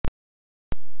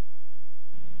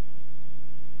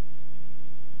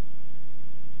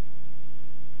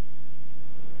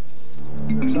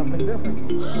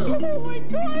Oh my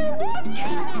God!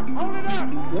 Yeah! Hold it up!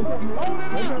 Hold it up!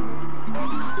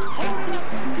 Hold it up!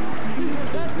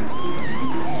 Jesus, that's it!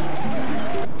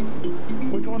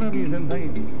 Which one of you is in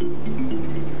pain?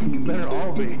 You better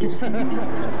all be.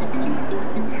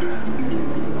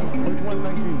 Which one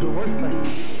thinks he's the worst pain?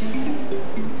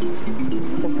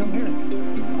 Well, come here.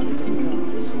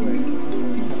 This way.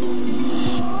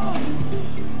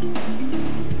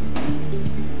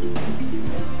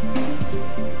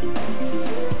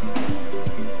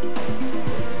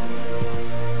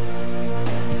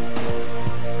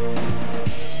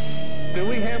 Do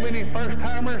we have any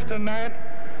first-timers tonight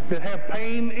that have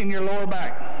pain in your lower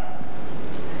back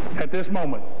at this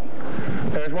moment?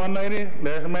 There's one lady,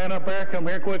 there's a man up there, come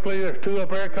here quickly. There's two up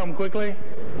there, come quickly.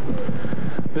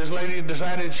 This lady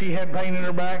decided she had pain in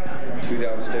her back. Two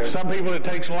downstairs. Some people it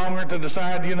takes longer to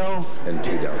decide, you know. And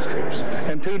two downstairs.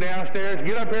 And two downstairs.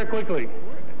 Get up here quickly.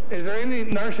 Is there any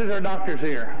nurses or doctors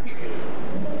here?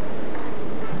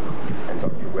 And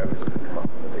Dr. Webb is going to come up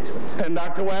from the basement. And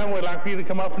Dr. Webb would like for you to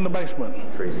come up from the basement.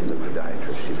 Tracy's a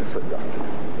podiatrist. She's a foot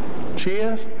doctor. She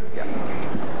is? Yeah.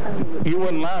 You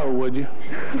wouldn't lie, would you?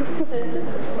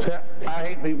 See, I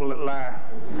hate people that lie.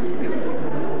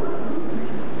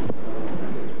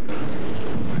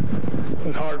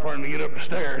 It's hard for him to get up the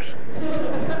stairs.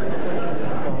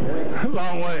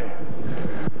 Long way.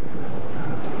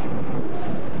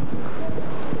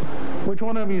 Which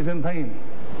one of you is in pain?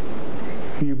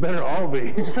 You better all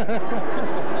be.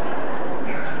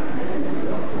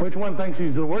 Which one thinks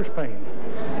he's the worst pain?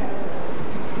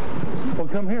 Well,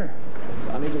 come here.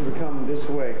 I need him to come this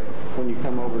way when you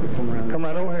come over to come around. Come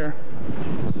right over here.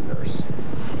 It's a nurse.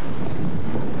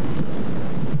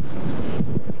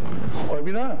 What have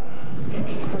you done?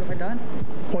 What have I done?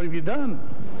 What have you done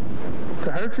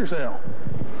to hurt yourself?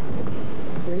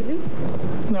 Lately?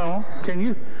 No. Can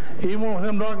you, even with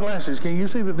them dark glasses, can you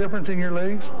see the difference in your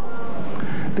legs?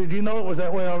 Did you know it was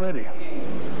that way already?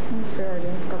 Sure,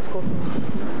 I've got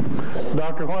scoliosis.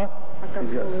 Doctor what? I've got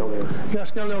scoliosis. You got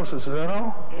scoliosis, is that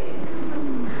all?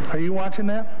 Are you watching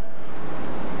that?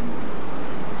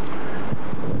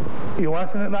 You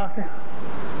watching it, doctor?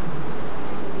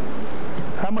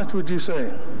 How much would you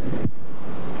say?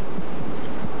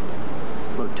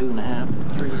 About 2.5,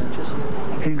 3 inches.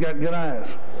 He's got good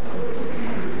eyes.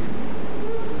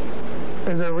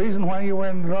 Is there a reason why you're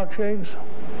wearing the dark shades?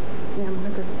 Yeah, I'm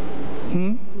hungry.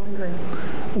 Hmm? I'm hungry.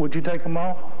 Would you take them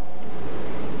off?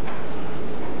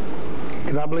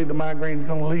 Because I believe the migraine's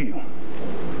going to leave.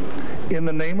 In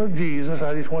the name of Jesus,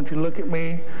 I just want you to look at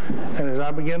me, and as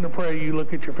I begin to pray, you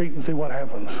look at your feet and see what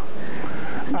happens.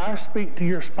 I speak to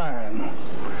your spine.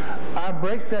 I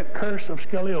break that curse of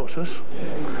scoliosis.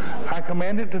 I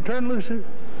command it to turn loose at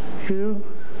you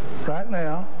right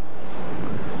now,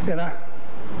 and I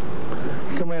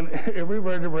command every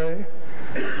vertebrae,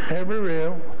 every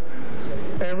rib,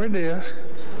 every disc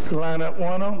to line up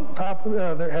one on top of the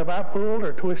other. Have I pulled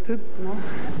or twisted? No.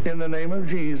 In the name of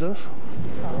Jesus.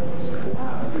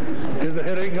 Is the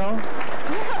headache gone?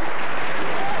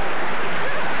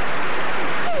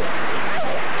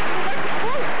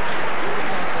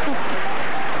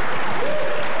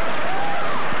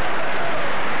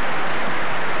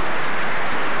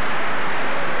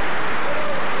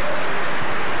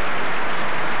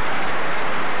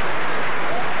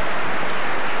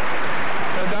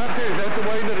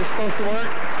 Supposed to work?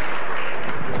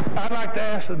 I'd like to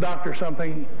ask the doctor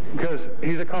something because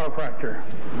he's a chiropractor.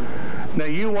 Now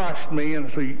you watched me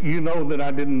and so you know that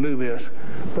I didn't do this,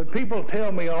 but people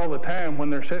tell me all the time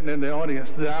when they're sitting in the audience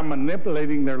that I'm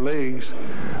manipulating their legs,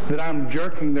 that I'm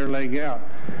jerking their leg out.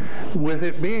 With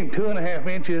it being 2.5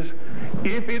 inches,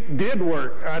 if it did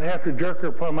work, I'd have to jerk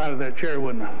her plumb out of that chair,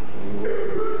 wouldn't I?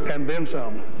 And then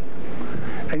some.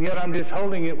 And yet I'm just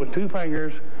holding it with 2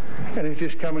 fingers, and it's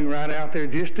just coming right out there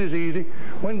just as easy.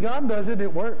 When God does it,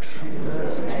 it works.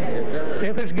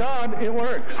 If it's God, it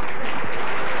works.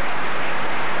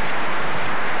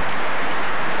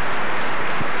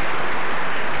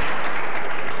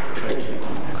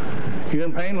 You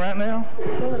in pain right now? A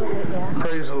little bit, yeah.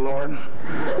 Praise the Lord.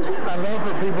 I love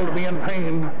for people to be in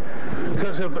pain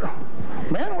because if,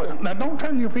 man, now don't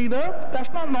turn your feet up.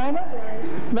 That's not normal.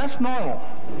 That's normal.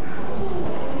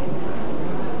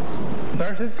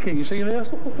 Nurses, can you see this?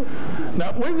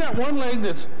 Now, we've got one leg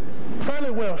that's fairly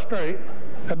well straight.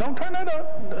 Now, don't turn that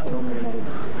up.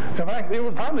 In fact,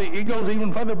 it goes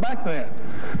even further back than that.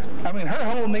 I mean, her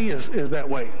whole knee is that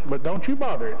way, but don't you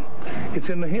bother it. It's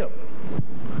in the hip.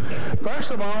 First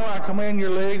of all, I command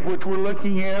your leg, which we're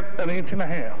looking at 1.5 inches.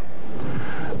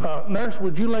 Nurse,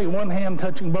 would you lay one hand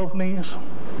touching both knees?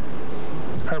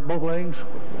 Or both legs?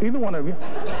 Either one of you.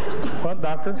 What,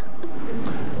 doctor?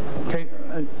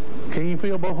 Can you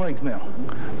feel both legs now?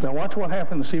 Now watch what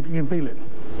happens and see if you can feel it.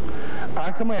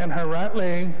 I command her right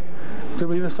leg to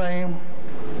be the same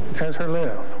as her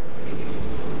left.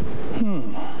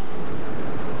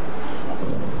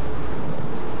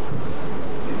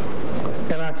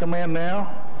 And I command now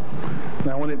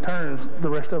when it turns, the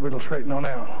rest of it will straighten on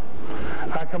out.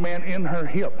 I command in her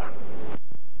hip.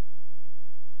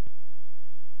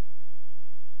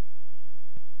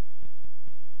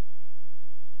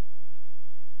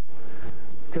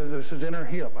 Because this is in her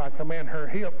hip. I command her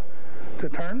hip to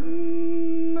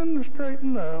turn and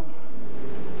straighten up.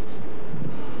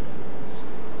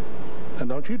 And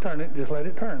don't you turn it, just let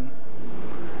it turn.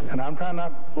 And I'm trying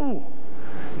not,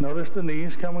 notice the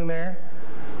knees coming there.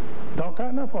 Don't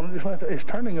tighten up on it, just let it, it's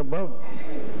turning above.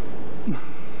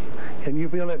 Can you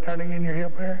feel that turning in your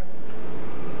hip there?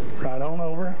 Right on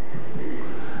over.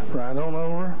 Right on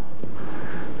over.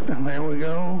 And there we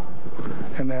go.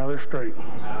 And now they're straight. Get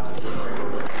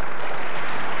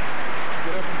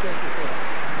up and check yourself.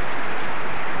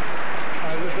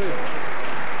 How's it feel?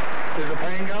 Is the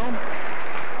pain gone?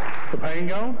 The pain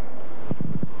gone?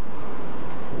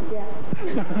 Yeah.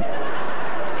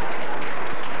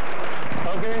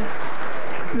 Okay.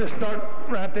 Just start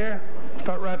right there.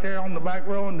 Start right there on the back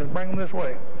row and just bring them this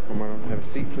way. I'm going to have a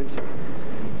seat, please.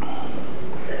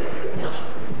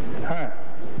 Hi.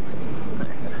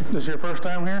 This is your first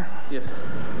time here? Yes.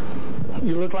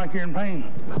 You look like you're in pain.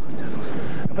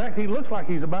 In fact, he looks like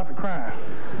he's about to cry.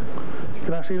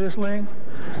 Can I see this leg?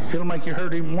 It'll make you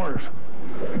hurt even worse.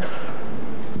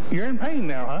 You're in pain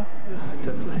now, huh?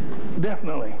 Definitely.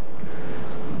 Definitely.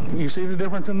 You see the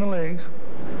difference in the legs?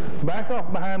 Back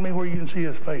off behind me where you can see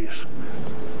his face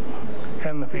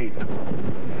and the feet.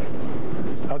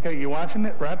 Okay, you watching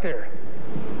it? Right there.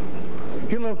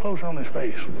 Get a little closer on his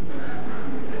face.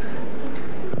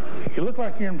 You look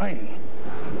like you're in pain.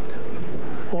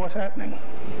 Well, what's happening?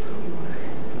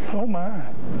 Oh my.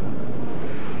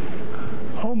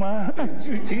 Oh my.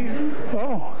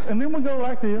 Oh, and then we go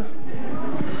like this.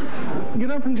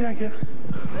 Get up and check it.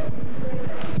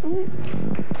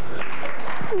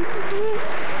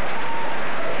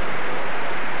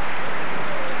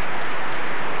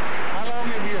 How long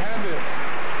have you had this?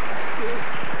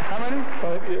 How many?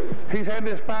 5 years. He's had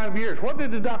this 5 years. What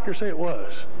did the doctor say it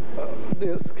was?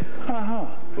 Disc.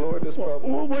 Lower disc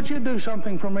problem. Well, would you do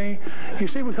something for me? You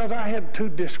see, because I had 2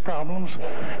 disc problems,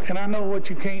 and I know what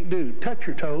you can't do. Touch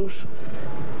your toes.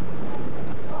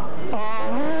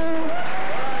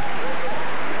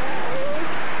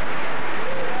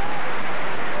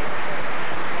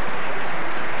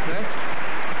 Next.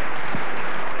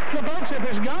 Now, folks, if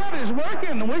it's God is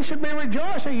working, we should be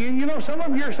rejoicing. And you know, some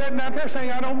of you are sitting out there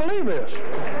saying, I don't believe this.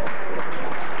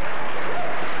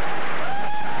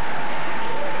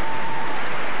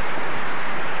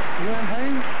 You in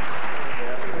pain?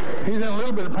 He's in a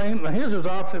little bit of pain. Now, his is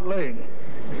opposite leg.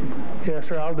 Yes,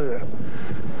 sir, I'll do it.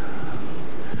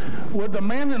 With the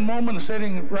man and woman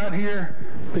sitting right here,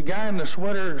 the guy in the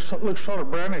sweater looks sort of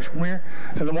brownish from here,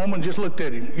 and the woman just looked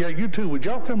at him. Yeah, you two, would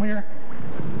y'all come here?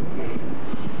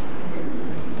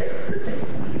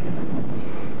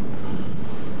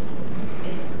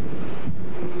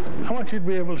 I want you to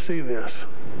be able to see this.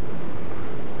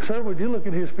 Sir, would you look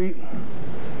at his feet?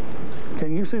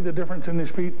 Can you see the difference in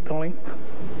his feet, the length?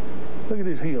 Look at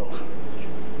his heels.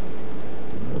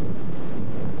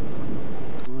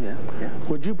 Oh, yeah.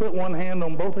 Would you put one hand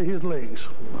on both of his legs?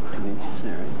 2 inches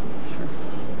there, right?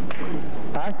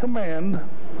 Sure. I command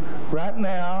right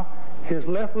now his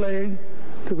left leg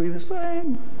to be the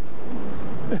same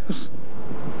as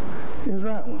his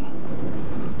right one.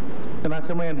 And I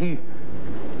command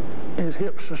his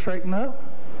hips to straighten up.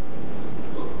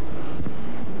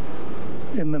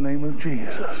 In the name of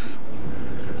Jesus,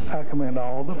 I command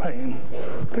all the pain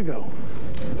to go.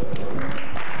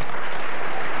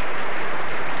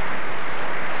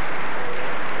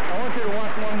 I want you to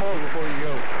watch one more before you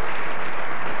go.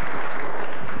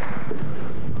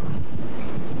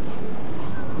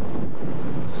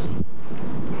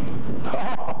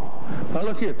 Now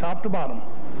look here, top to bottom.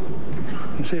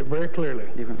 You see it very clearly.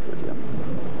 Even foot, yeah.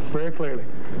 Very clearly.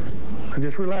 Now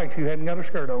just relax, you hadn't got a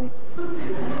skirt on.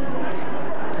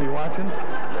 Are you watching?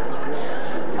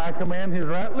 I command his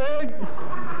right leg.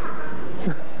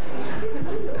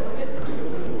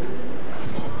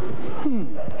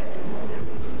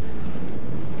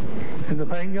 Is the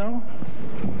pain gone?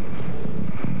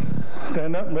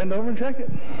 Stand up, bend over and check it.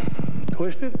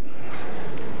 Twist it.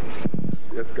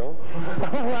 It's gone.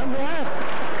 Oh, I'm glad.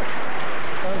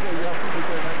 Okay, y'all can put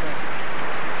that back down.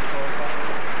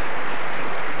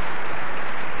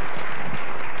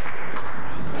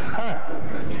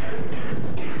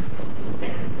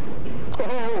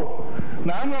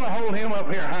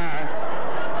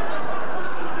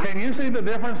 Can you see the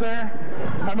difference there?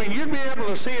 I mean, you'd be able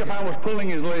to see if I was pulling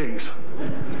his legs.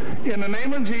 In the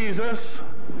name of Jesus,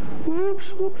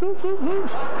 whoops, whoops, whoops, whoops,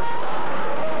 whoops.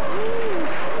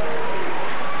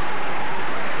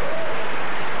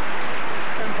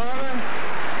 And Father,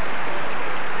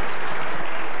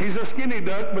 he's a skinny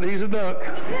duck, but he's a duck.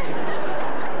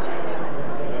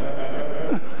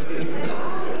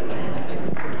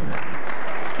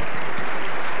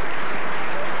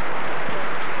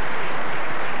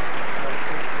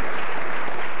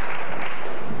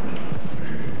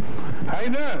 How you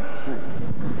doing?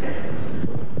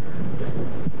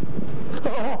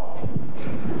 Oh.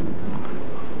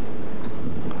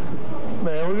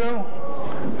 There we go.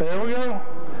 There we go.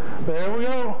 There we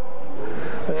go.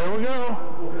 There we go.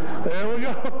 There we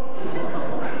go.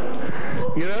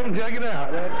 Get up and check it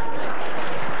out. Amen.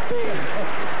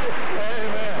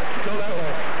 Go that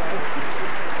way.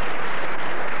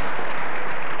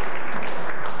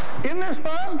 Isn't this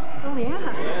fun? Oh, yeah.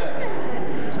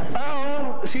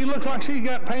 Uh-oh, she looks like she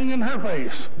got pain in her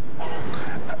face.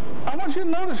 I want you to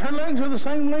notice her legs are the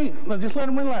same length. Now just let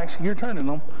them relax. You're turning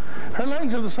them. Her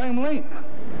legs are the same length.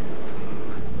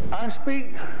 I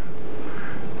speak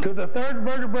to the third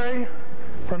vertebrae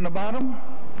from the bottom.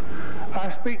 I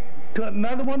speak to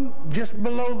another one just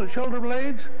below the shoulder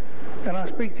blades, and I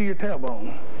speak to your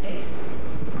tailbone.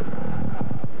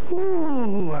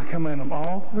 Ooh, I command them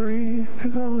all three to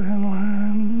go in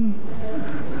line.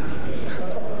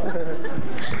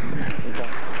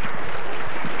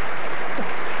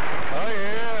 Oh,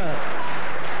 yeah.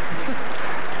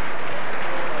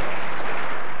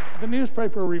 The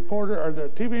newspaper reporter, or the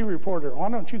TV reporter, why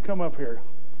don't you come up here?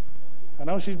 I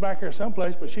know she's back here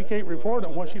someplace, but she can't report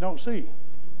on what she don't see.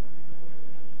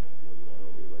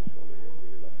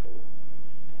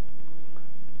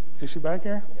 Is she back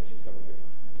here?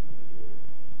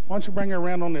 Why don't you bring her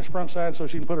around on this front side so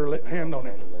she can put her hand on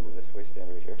it? Linda, this way, stand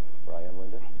right here. Where I am,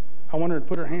 Linda. I want her to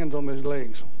put her hands on those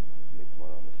legs. Come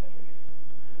on this side right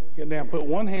here. Get down. Put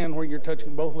one hand where you're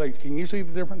touching both legs. Can you see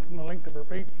the difference in the length of her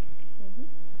feet? Mm-hmm.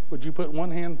 Would you put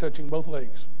one hand touching both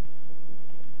legs?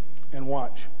 And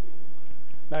watch.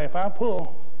 Now, if I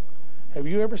pull, have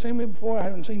you ever seen me before? I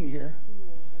haven't seen you here.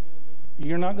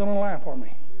 You're not going to lie for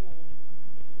me.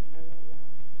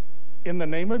 In the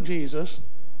name of Jesus,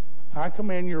 I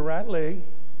command your right leg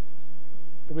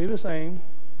to be the same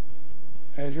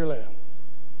as your left.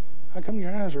 How come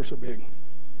your eyes are so big?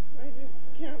 I just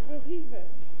can't believe it.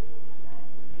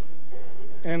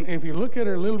 And if you look at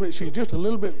her a little bit, she's just a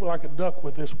little bit like a duck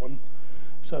with this one.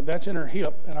 So that's in her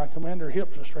hip, and I command her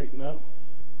hips to straighten up.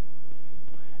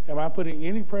 Am I putting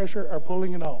any pressure or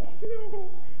pulling at all?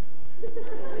 No.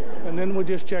 And then we'll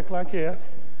just check like that.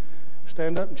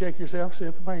 Stand up and check yourself, see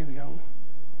if the pain's gone.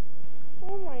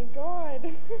 Oh my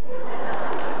God.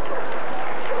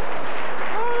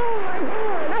 Oh my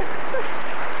God.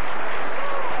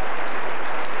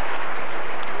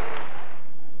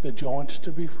 The joints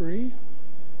to be free.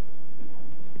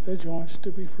 The joints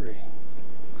to be free.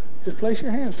 Just place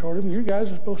your hands toward him. You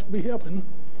guys are supposed to be helping.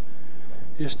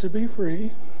 Just to be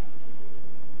free.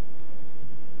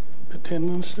 The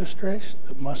tendons to stretch,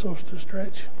 the muscles to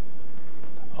stretch.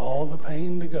 All the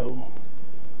pain to go.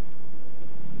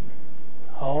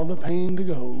 All the pain to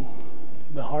go.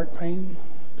 The heart pain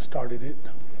started it.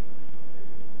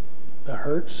 The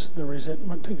hurts, the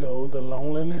resentment to go, the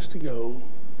loneliness to go,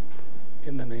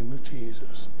 in the name of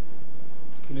Jesus.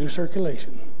 New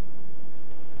circulation.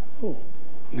 Oh,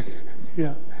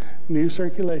 yeah, new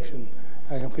circulation.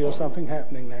 I can feel something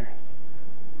happening there.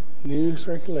 New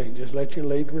circulation. Just let your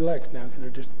legs relax now, because they're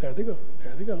just, there they go,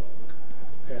 there they go.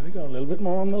 There they go. A little bit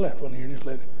more on the left one here. Just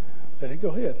let it go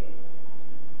ahead.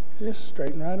 Just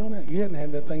straighten right on that. You hadn't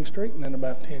had that thing straightened in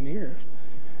about 10 years.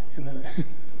 And then,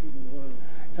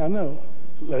 I know.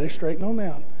 Let it straighten on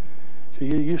out. So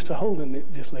you're used to holding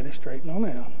it. Just let it straighten on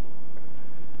out.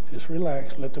 Just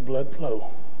relax. Let the blood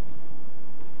flow.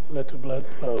 Let the blood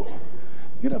flow.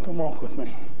 Get up and walk with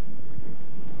me.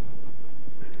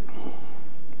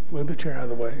 Move the chair out of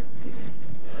the way.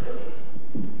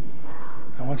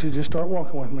 I want you to just start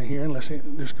walking with me here, and let's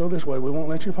just go this way. We won't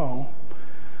let you fall.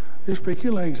 Just pick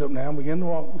your legs up now and begin to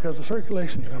walk, because the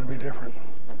circulation is going to be different.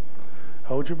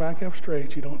 Hold your back up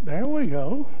straight. You don't. There we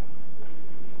go.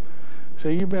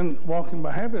 See, you've been walking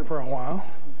by habit for a while.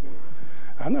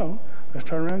 I know. Let's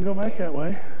turn around and go back that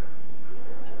way.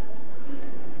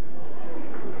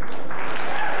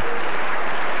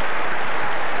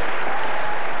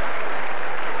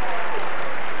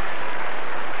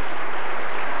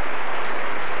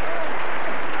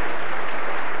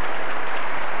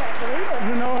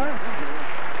 You know her?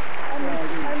 I'm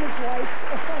his wife.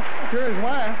 You're his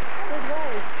wife. His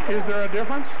wife. Is there a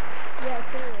difference? Yes,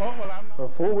 there is. Oh, well,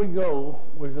 before we go,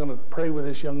 we're going to pray with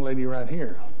this young lady right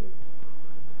here.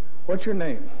 What's your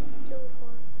name?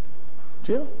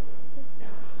 Jill?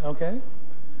 Okay.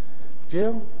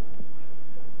 Jill?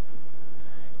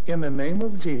 In the name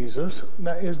of Jesus,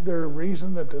 now is there a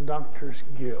reason that the doctors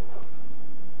give?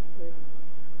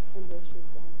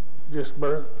 Just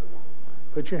birth?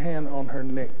 Put your hand on her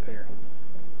neck there.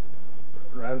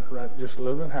 Right, just a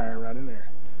little bit higher, right in there.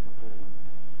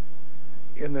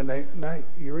 In the name, now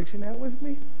you reaching out with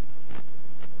me?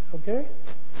 Okay?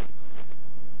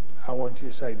 I want you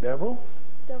to say, devil,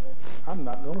 I'm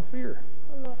not going to fear.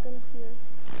 I'm not going to fear.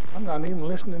 I'm not even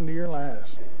listening to your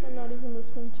lies. I'm not even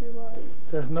listening to your lies.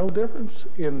 There's no difference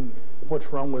in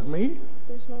what's wrong with me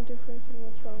There's no difference in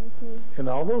what's wrong with me and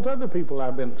all those other people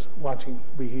I've been watching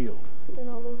be healed. and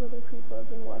all those other people I've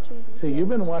been watching. See, you've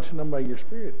been watching them by your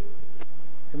spirit.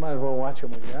 You might as well watch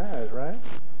them with your eyes, right?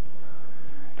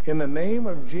 In the name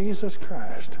of Jesus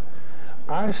Christ,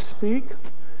 I speak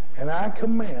and I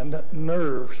command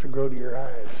nerves to grow to your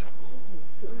eyes.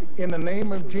 In the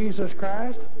name of Jesus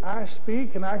Christ, I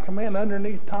speak and I command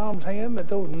underneath Tom's hand that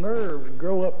those nerves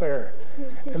grow up there.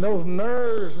 And those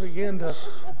nerves begin to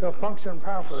function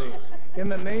properly. In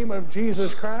the name of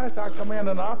Jesus Christ, I command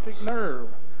an optic nerve.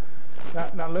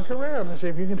 Now look around and see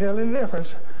if you can tell any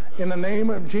difference. In the name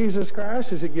of Jesus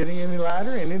Christ, is it getting any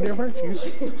lighter, any difference?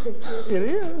 It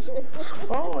is.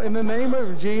 Oh, in the name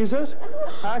of Jesus,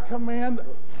 I command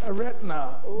a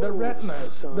retina, the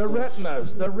retinas,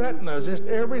 just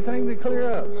everything to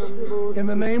clear up. In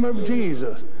the name of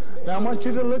Jesus. Now I want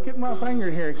you to look at my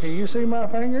finger here. Can you see my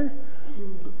finger?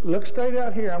 Look straight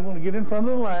out here. I'm going to get in front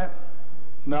of the light.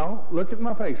 No, look at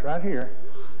my face right here.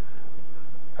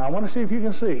 I want to see if you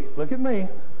can see. Look at me.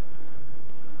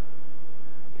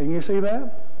 Can you see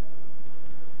that?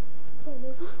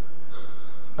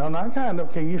 No, not kind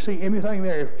of. Can you see anything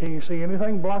there? Can you see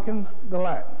anything blocking the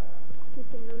light?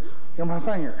 You're my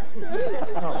finger.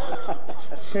 Oh.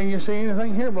 Can you see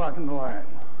anything here blocking the light?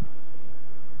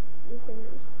 Your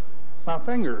fingers. My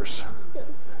fingers. Yes.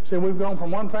 See, we've gone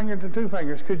from one finger to two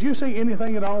fingers. Could you see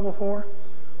anything at all before?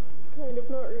 Kind of,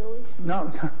 not really.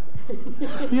 No.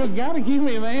 You got to give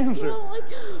me an answer. No, I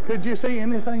can't. Could you see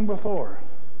anything before?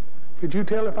 Could you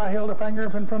tell if I held a finger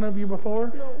up in front of you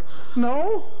before? No.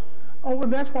 No? Oh, well,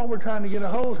 that's what we're trying to get a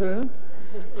hold to.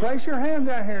 Place your hand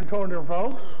down here toward her,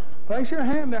 folks. Place your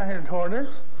hand down here toward her.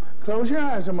 Close your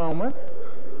eyes a moment.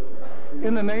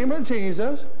 In the name of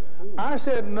Jesus, I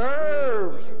said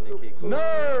nerves.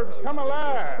 Nerves, come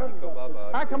alive.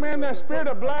 I command that spirit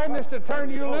of blindness to turn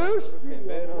you loose.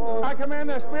 I command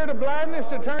that spirit of blindness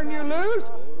to turn you loose.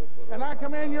 And I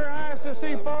command your eyes to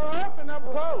see far up and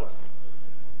up close.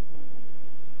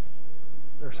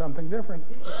 There's something different.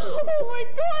 Oh my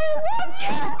God,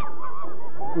 I love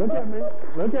you! Look at me.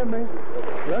 Look at me.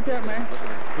 Look at me.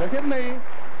 Look at me.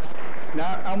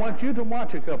 Now, I want you to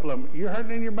watch a couple of them. You hurting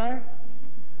in your back?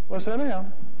 Well, sit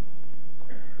down.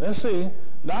 Let's see.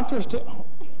 Doctors, does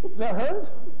that hurt?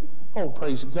 Oh,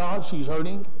 praise God, she's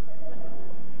hurting.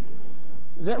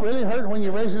 Does that really hurt when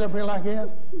you raise it up here like that?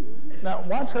 Now,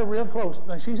 watch her real close.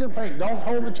 Now, she's in pain. Don't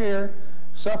hold the chair.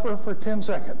 Suffer for 10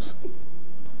 seconds.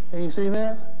 Can you see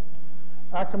that?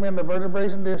 I command the vertebrae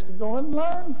and discs to go in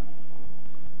line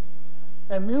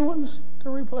and new ones to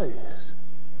replace.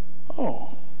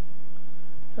 Oh.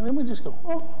 And then we just go,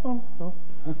 oh.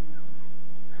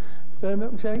 Stand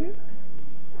up and shake it.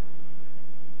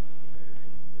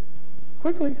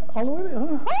 Quickly, all the way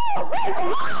down.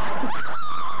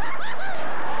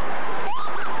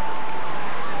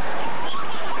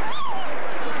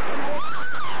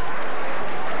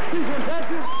 She's from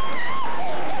Texas.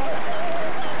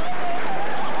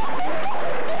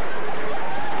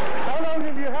 How long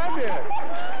have you had this?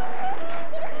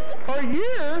 For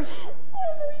years?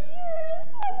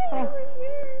 Oh.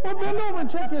 Well, bend over and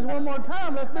check this one more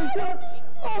time. Let's be sure.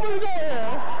 Over to go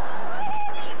ahead.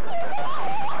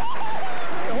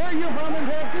 Where are you from in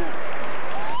Texas?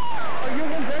 Are you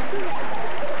from Texas?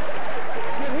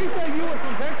 Did he say you was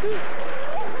from Texas?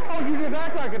 Oh, you just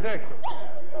act like a Texan.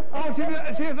 Oh, she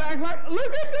just act like,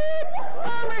 look at that.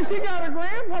 I mean, she got a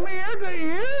grin from ear to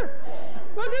ear.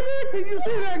 Look at that. Can you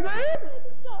see that grin? I had to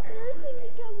stop nursing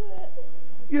because of it.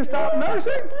 You stopped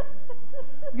nursing?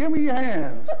 Give me your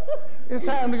hands. It's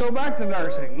time to go back to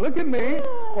nursing. Look at me.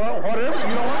 Well, whatever.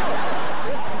 You don't know.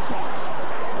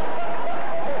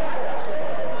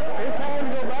 It's time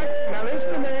to go back. Now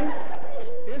listen to me.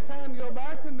 It's time to go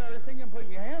back to nursing and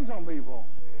putting your hands on people.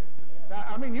 Now,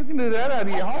 I mean, you can do that out of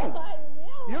your home.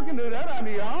 You can do that out of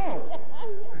your home.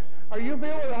 Are you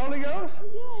filled with the Holy Ghost?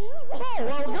 Yeah, I am. Oh,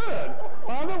 well, good.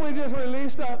 Father, we just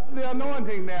release the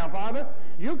anointing now, Father.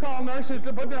 You call nurses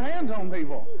to put their hands on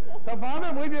people. So,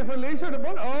 Father, we just release her to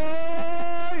put,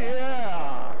 oh,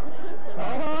 yeah.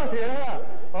 Oh, yeah.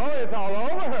 Oh, it's all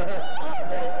over her.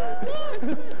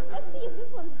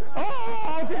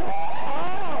 Oh, it's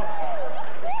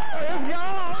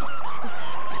gone.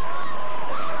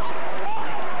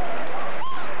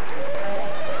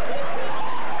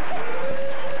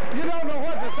 You don't know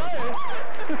what to say.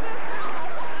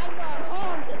 I'm going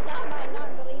home to tell my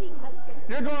non-believing husband.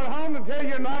 You're going home to tell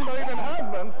your non-believing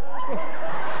husband.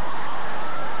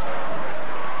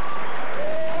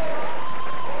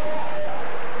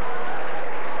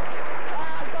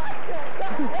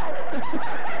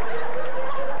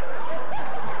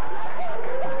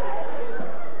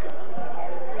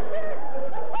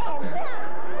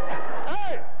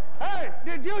 Hey,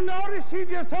 did you notice she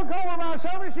just took over my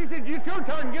service? She said, it's your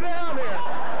turn, get out of here.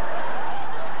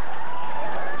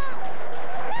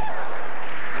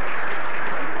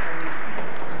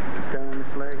 Down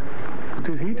this leg.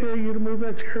 Did he tell you to move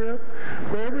that chair up?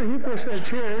 Wherever he puts that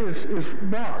chair is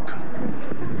blocked.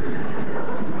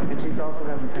 And she's also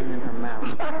having pain in her mouth.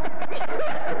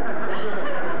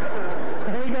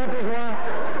 He got this one.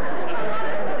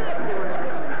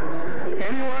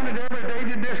 Anyone that ever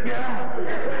dated this gal?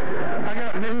 I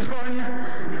got news for you.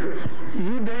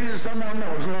 You dated someone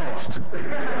that was lost.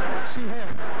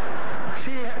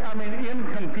 I mean, in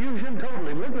confusion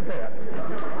totally. Look at that.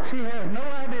 She has no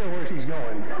idea where she's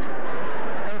going.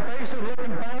 Her face is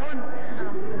looking forward.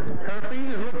 Her feet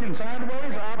is looking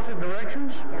sideways, opposite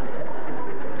directions.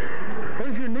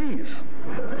 Where's your knees?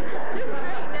 They're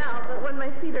straight now, but when my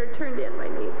feet are turned in, my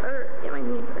knees are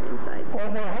inside.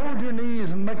 Well, hold your knees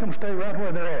and make them stay right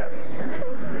where they're at.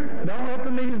 Don't let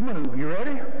the knees move. You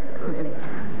ready? Ready.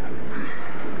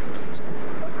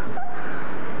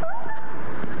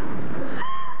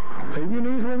 Leave your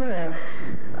knees where they're at.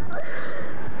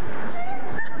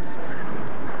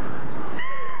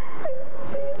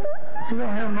 You don't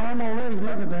have normal legs.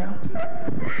 Look at that.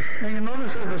 And you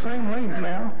notice they're the same length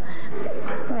now.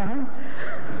 Uh-huh.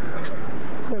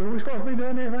 Well, are we supposed to be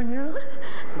doing anything else?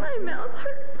 My mouth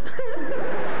hurts.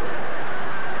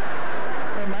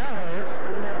 Her mouth hurts.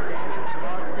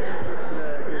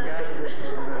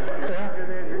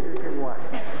 This is his wife.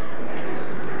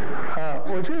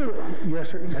 Would you, yes,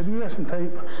 sir. Have you got some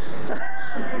tape?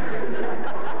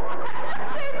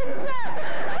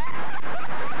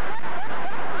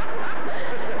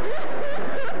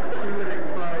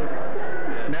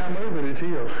 Now move it, it's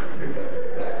healed.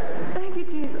 Thank you,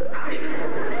 Jesus.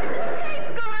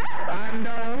 I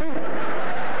know.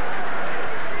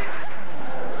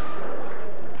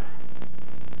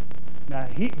 Now,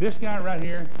 this guy right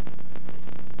here,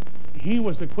 he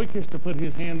was the quickest to put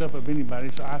his hand up of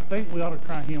anybody, so I think we ought to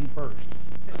try him first.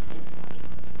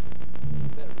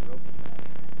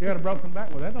 You got a broken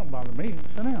back? Well, that don't bother me.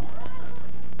 Sit down.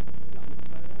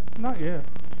 Not yet.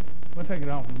 We'll take it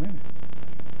off in a minute.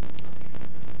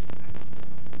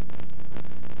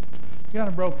 You got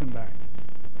a broken back.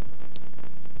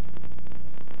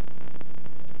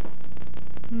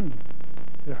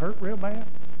 It hurt real bad?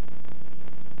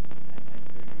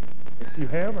 You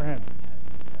have or haven't?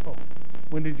 Oh,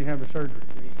 when did you have the surgery?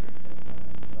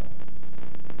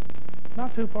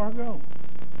 Not too far ago.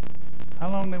 How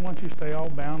long do they want you to stay all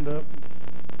bound up?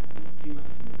 3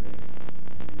 months in the grave.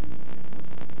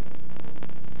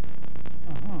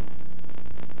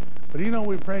 But you know,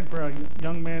 we prayed for a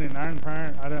young man in Iron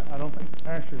Prior. I don't think the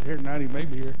pastor's here tonight. He may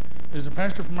be here. Is the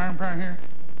pastor from Iron Prior here?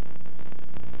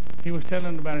 He was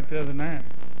telling about it the other night.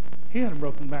 He had a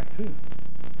broken back too.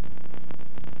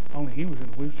 Only he was in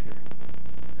a wheelchair.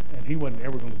 And he wasn't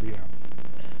ever going to be out.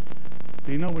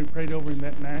 Do you know we prayed over him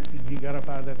that night and he got up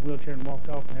out of that wheelchair and walked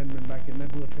off and hadn't been back in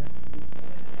that wheelchair?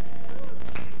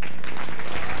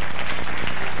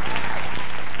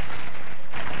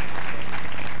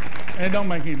 And it don't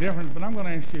make any difference, but I'm going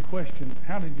to ask you a question.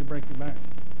 How did you break your back?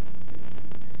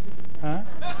 Huh?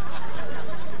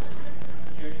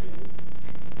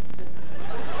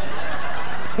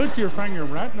 Put your finger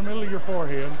right in the middle of your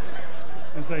forehead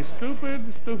and say,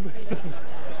 stupid, stupid, stupid.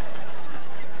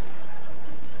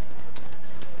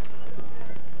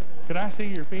 Could I see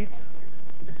your feet?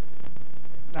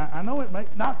 Now, I know it may...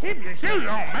 Now, keep your shoes on,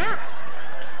 man!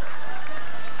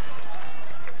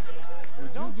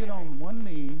 Would you get on one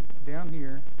knee down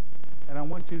here, and I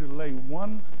want you to lay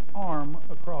one arm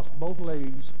across both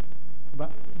legs,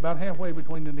 about halfway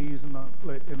between the knees and the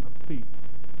feet.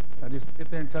 Now just get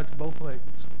there and touch both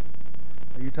legs.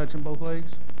 Are you touching both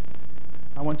legs?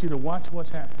 I want you to watch what's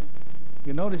happening.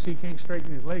 You notice he can't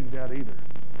straighten his legs out either.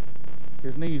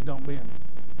 His knees don't bend.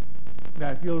 Now,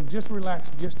 if you'll just relax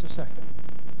just a second.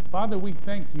 Father, we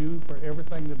thank you for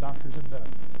everything the doctors have done.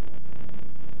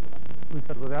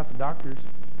 Because without the doctors,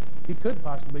 he could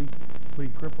possibly be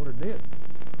crippled or dead.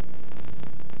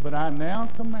 But I now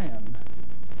command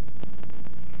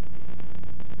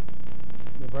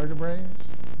the vertebrae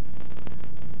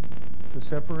to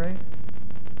separate.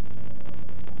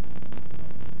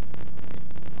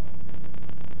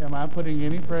 Am I putting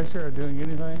any pressure or doing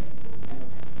anything?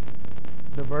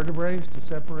 The vertebrae to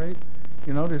separate.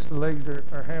 You notice the legs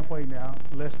are halfway now,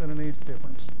 less than an inch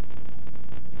difference.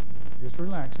 Just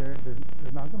relax there.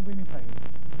 There's not going to be any pain.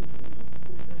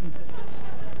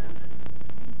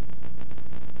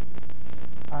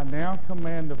 I now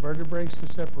command the vertebrae to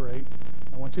separate.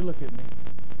 I want you to look at me.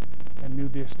 And new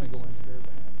discs to go into their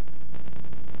bag.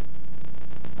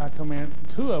 I command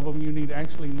 2 of them. You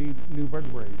actually need new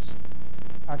vertebrae.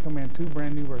 I command 2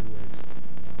 brand new vertebrae.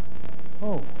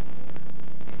 Oh.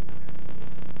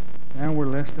 Now we're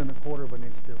less than a quarter of an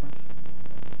inch difference.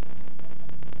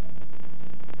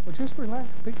 Well, just relax.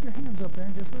 Pick your hands up there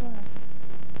and just relax.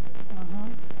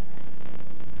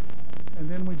 And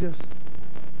then we just...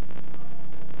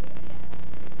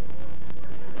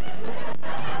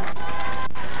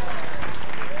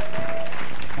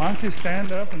 Why don't you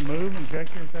stand up and move and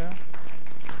check yourself?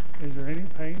 Is there any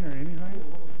pain or anything?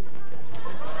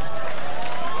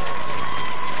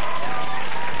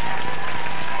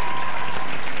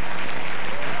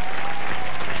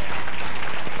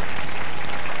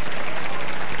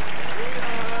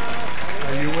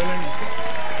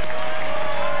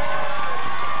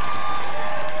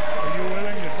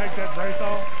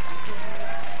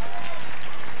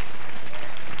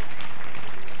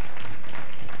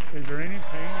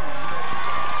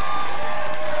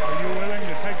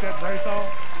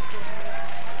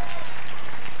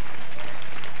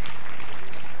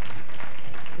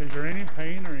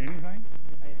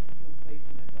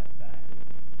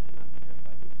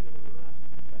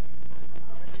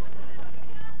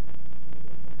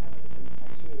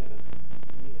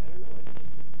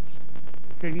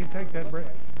 Can you take that breath?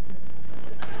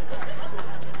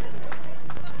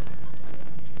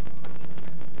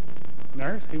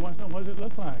 Nurse, he wants to know, what does it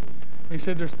look like? He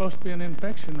said there's supposed to be an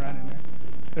infection right in there.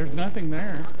 There's nothing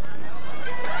there.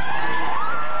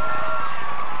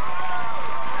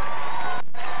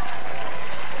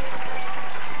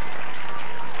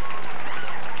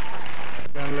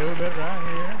 Got a little bit right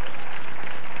here.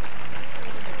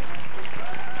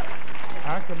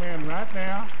 I command right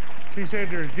now. She said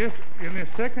there's just, in this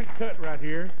second cut right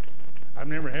here, I've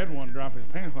never had one drop his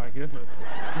pants like this, but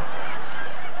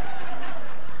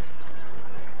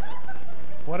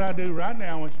what I do right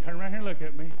now, I want you to turn around here and look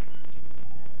at me,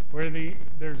 where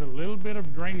there's a little bit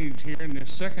of drainage here in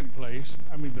this second place.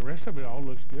 I mean, the rest of it all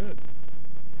looks good.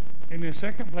 In this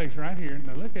second place right here,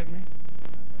 now look at me.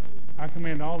 I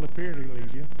command all the fear to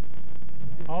leave you.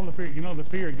 All the fear, you know the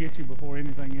fear gets you before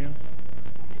anything else.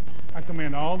 I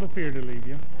command all the fear to leave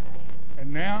you.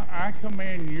 And now I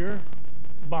command your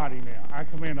body now. I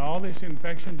command all this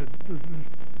infection to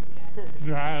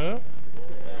dry up.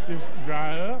 Just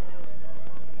dry up.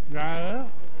 Dry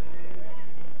up.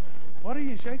 What are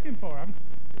you shaking for?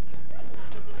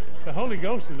 The Holy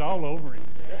Ghost is all over him.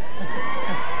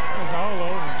 It's all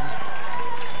over him.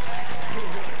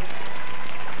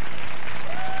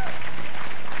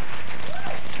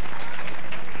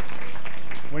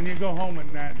 When you go home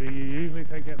at night, do you usually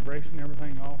take that brace and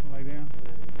everything off and lay down?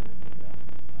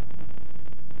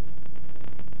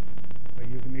 But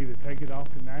you can either take it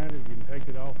off tonight or you can take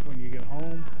it off when you get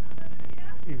home.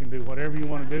 You can do whatever you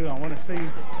want to do. I want to see.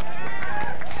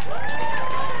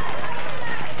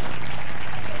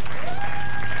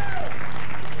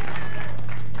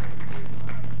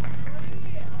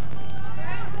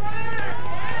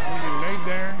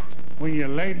 When you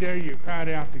laid there, you cried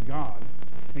out to God.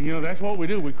 And you know, that's what we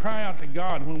do. We cry out to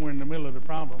God when we're in the middle of the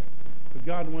problem. But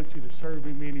God wants you to serve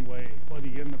him anyway, whether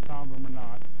you're in the problem or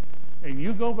not. And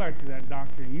you go back to that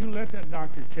doctor and you let that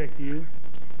doctor check you.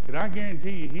 But I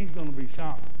guarantee you, he's going to be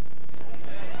shocked.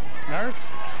 Nurse?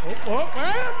 Wait a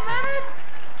minute!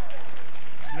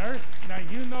 Nurse, now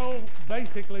you know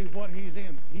basically what he's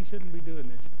in. He shouldn't be doing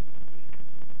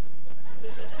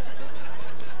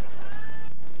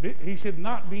this. He should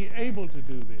not be able to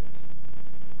do this.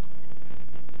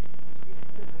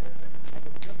 I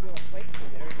can still feel a plates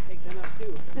in there. You can take them out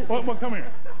too. Well, come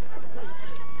here.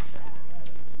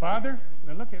 Father,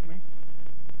 now look at me.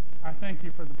 I thank you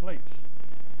for the plates.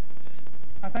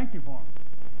 I thank you for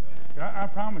them. I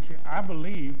promise you, I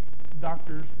believe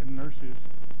doctors and nurses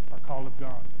are called of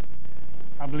God.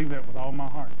 I believe that with all my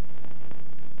heart.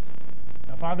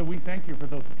 Now, Father, we thank you for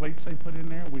those plates they put in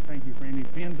there. We thank you for any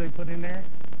pins they put in there.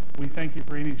 We thank you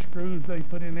for any screws they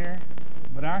put in there.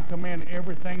 But I command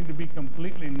everything to be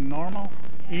completely normal,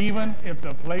 even if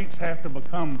the plates have to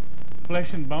become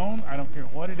flesh and bone. I don't care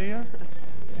what it is.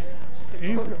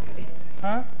 Even,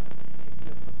 huh?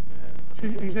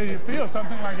 He said you feel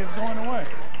something like it's going away.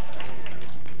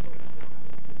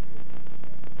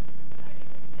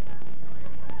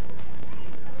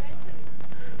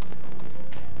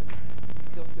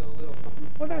 Still feel a little something.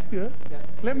 Well, that's good. Yeah.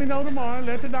 Let me know tomorrow.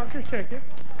 Let the doctor check it.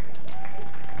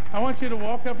 I want you to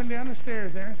walk up and down the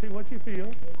stairs there and see what you feel.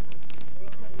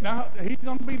 Now, he's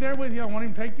going to be there with you. I want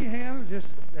him to take your hand and just,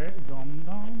 there, dum,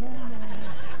 dum, dum, dum.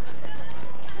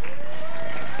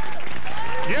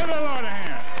 Give the Lord a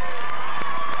hand.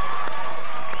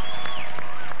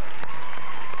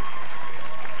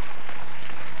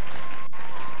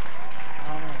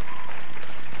 All right.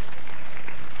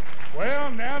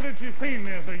 Well, now that you've seen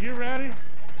this, are you ready? Let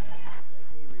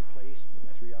me replace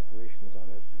 3 operations on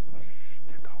this.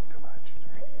 You talk too much.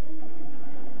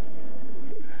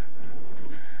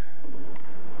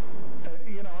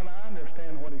 You know, and I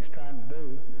understand what he's trying to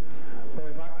do. But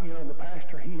if I, you know, the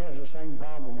pastor, he has the same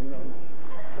problem, you know.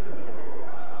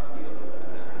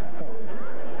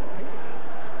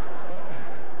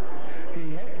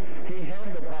 He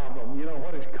had the problem, you know,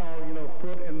 what is called, you know,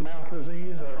 foot and mouth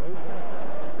disease.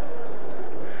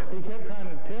 He kept trying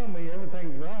to tell me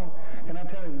everything's wrong, and I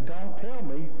tell him, don't tell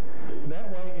me. That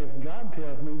way, if God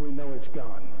tells me, we know it's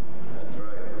God. That's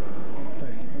right.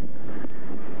 Okay.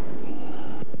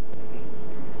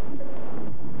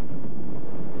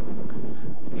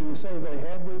 You say they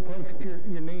have replaced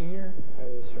your knee here?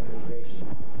 This one replaced.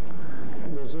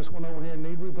 Does this one over here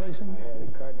need replacing? I had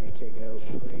a cartridge taken out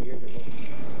 20 years ago.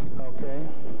 Okay.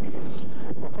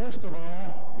 Well, first of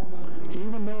all,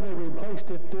 even though they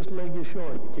replaced it, this leg is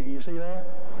short. Can you see that?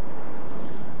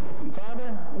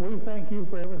 Father, we thank you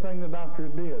for everything the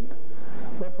doctors did.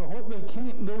 But for what they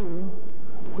can't do,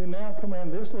 we now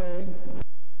command this leg